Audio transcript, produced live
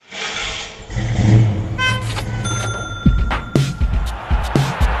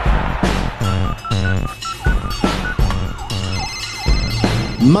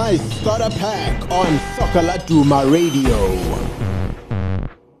My Starter Pack on Soccer Laduma Radio.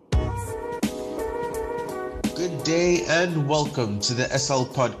 Good day and welcome to the SL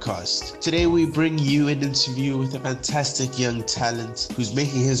Podcast. Today we bring you an interview with a fantastic young talent who's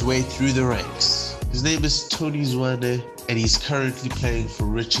making his way through the ranks. His name is Tony Zwane and he's currently playing for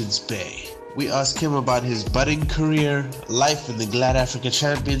Richards Bay. We ask him about his budding career, life in the Glad Africa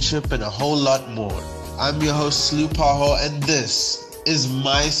Championship, and a whole lot more. I'm your host, Slu Paho, and this is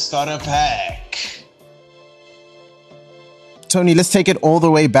My Starter Pack. Tony, let's take it all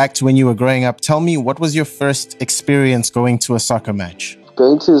the way back to when you were growing up. Tell me, what was your first experience going to a soccer match?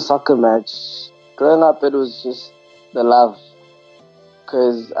 Going to a soccer match, growing up, it was just the love.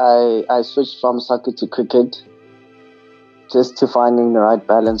 Because I switched from soccer to cricket, just to finding the right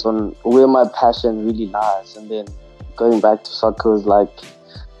balance on where my passion really lies. And then going back to soccer was like,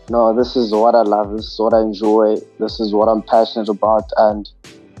 no, this is what I love, this is what I enjoy, this is what I'm passionate about, and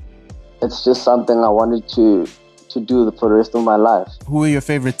it's just something I wanted to do for the rest of my life. Who were your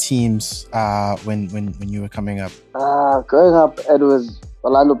favorite teams when you were coming up? Growing up, it was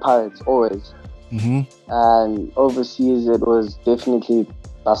Orlando Pirates, always. Mm-hmm. And overseas, it was definitely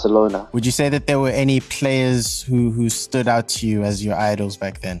Barcelona. Would you say that there were any players who stood out to you as your idols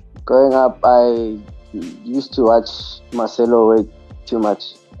back then? Growing up, I used to watch Marcelo way too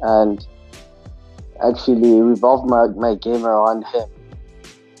much and actually revolved my game around him.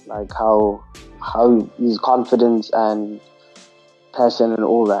 Like how his confidence and passion and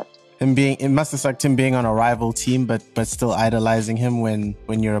all that. It must have sucked him being on a rival team, but still idolizing him when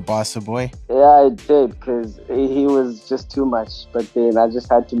you're a Barca boy. Yeah, it did, because he was just too much. But then I just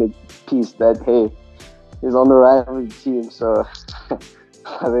had to make peace that, hey, he's on the rival team, so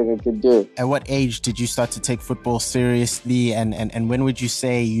I think I could do it. At what age did you start to take football seriously, and when would you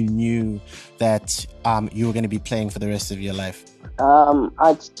say you knew that you were going to be playing for the rest of your life?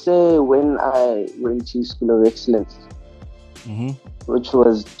 I'd say when I went to School of Excellence. Mm-hmm. Which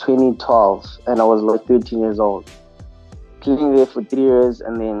was 2012, and I was like 13 years old. Playing there for 3 years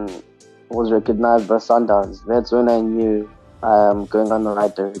and then was recognized by Sundowns. That's when I knew I'm going on the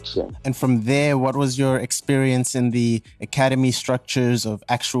right direction. And from there, what was your experience in the academy structures of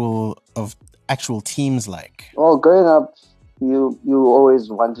actual teams like? Well, growing up, you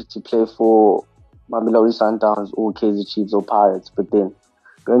always wanted to play for Mamelodi Sundowns or Kaizer Chiefs or Pirates, but then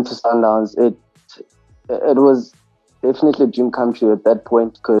going to Sundowns, it was definitely a dream come true at that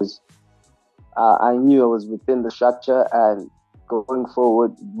point, because I knew I was within the structure and going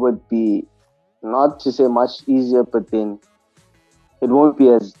forward would be, not to say much easier, but then it won't be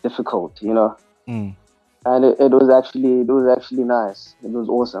as difficult, you know. Mm. And it was actually nice. It was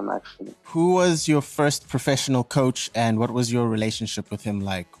awesome, actually. Who was your first professional coach, and what was your relationship with him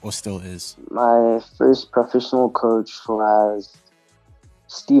like, or still is? My first professional coach was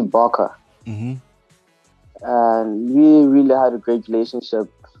Steve Barker. Mm-hmm. And we really had a great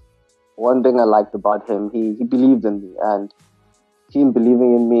relationship. One thing I liked about him, he believed in me, and him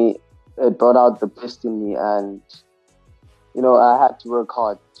believing in me, it brought out the best in me. And you know, I had to work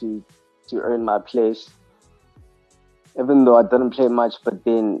hard to earn my place, even though I didn't play much. But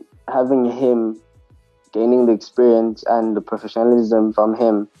then having him, gaining the experience and the professionalism from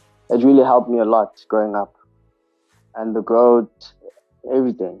him, it really helped me a lot growing up, and the growth,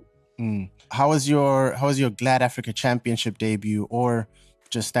 everything. Mm. How was your Glad Africa Championship debut, or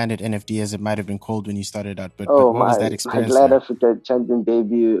just standard NFD as it might have been called when you started out? But what was that experience? My Glad Africa Champion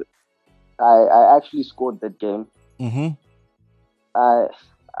debut, I actually scored that game. Mm-hmm. I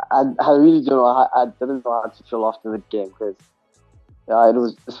really don't know. I didn't know how to feel after that game, because it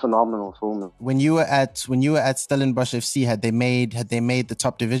was just phenomenal for me. When you were at Stellenbosch FC, had they made the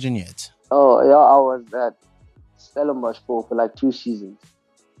top division yet? Oh yeah, I was at Stellenbosch for like 2 seasons.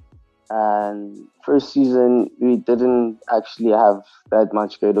 And first season, we didn't actually have that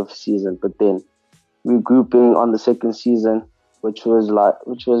much great of a season. But then regrouping on the second season, which was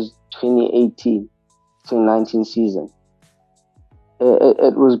 2018, 2019 season.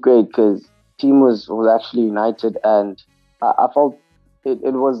 It was great, because team was actually united, and I felt it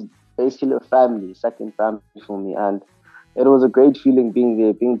was basically a family, second family for me. And it was a great feeling being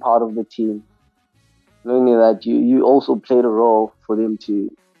there, being part of the team, knowing that you also played a role for them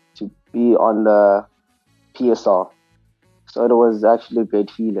to be on the PSR. So it was actually a great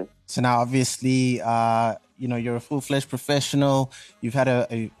feeling. So now, obviously, you're a full-fledged professional. You've had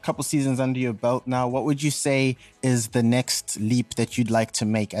a couple seasons under your belt now. What would you say is the next leap that you'd like to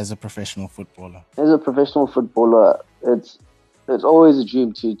make as a professional footballer? As a professional footballer, it's always a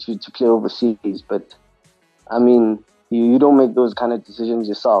dream to play overseas. But, I mean, you don't make those kind of decisions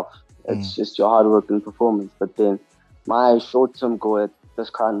yourself. It's just your hard work and performance. But then my short-term goal this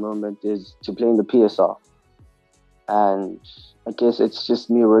current moment is to play in the PSL. And I guess it's just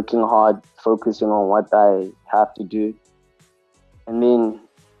me working hard, focusing on what I have to do. And then,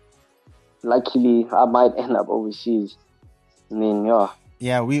 luckily, I might end up overseas. And then, yeah.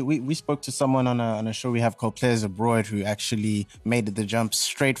 Yeah, we spoke to someone on a show we have called Players Abroad who actually made the jump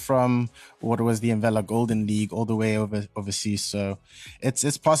straight from what was the Envela Golden League all the way overseas. So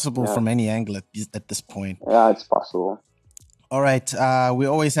it's possible from any angle at this point. Yeah, it's possible. All right. We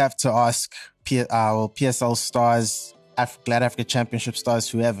always have to ask PSL stars, Glad Africa Championship stars,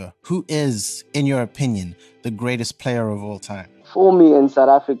 whoever. Who is, in your opinion, the greatest player of all time? For me in South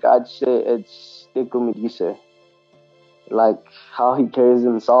Africa, I'd say it's Teko Modise. Like how he carries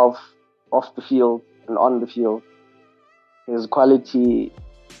himself off the field and on the field. His quality,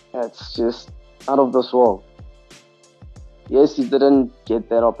 it's just out of this world. Yes, he didn't get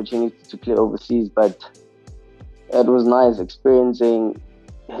that opportunity to play overseas, but it was nice experiencing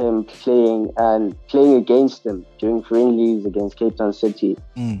him playing and playing against him during friendlies against Cape Town City.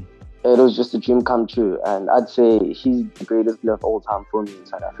 It was just a dream come true, and I'd say he's the greatest player of all time for me in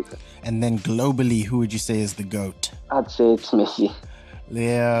South Africa. And then globally, who would you say is the GOAT? I'd say it's Messi.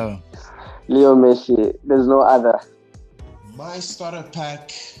 Leo Messi. There's no other. My starter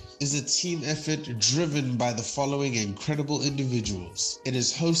pack is a team effort driven by the following incredible individuals. It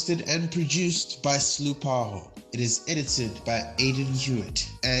is hosted and produced by Slupaho. It is edited by Aidan Hewitt,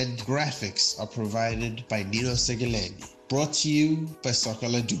 and graphics are provided by Nino Segeleni. Brought to you by Soccer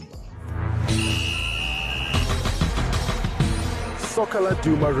Laduma. Soccer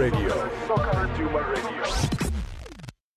Laduma Radio.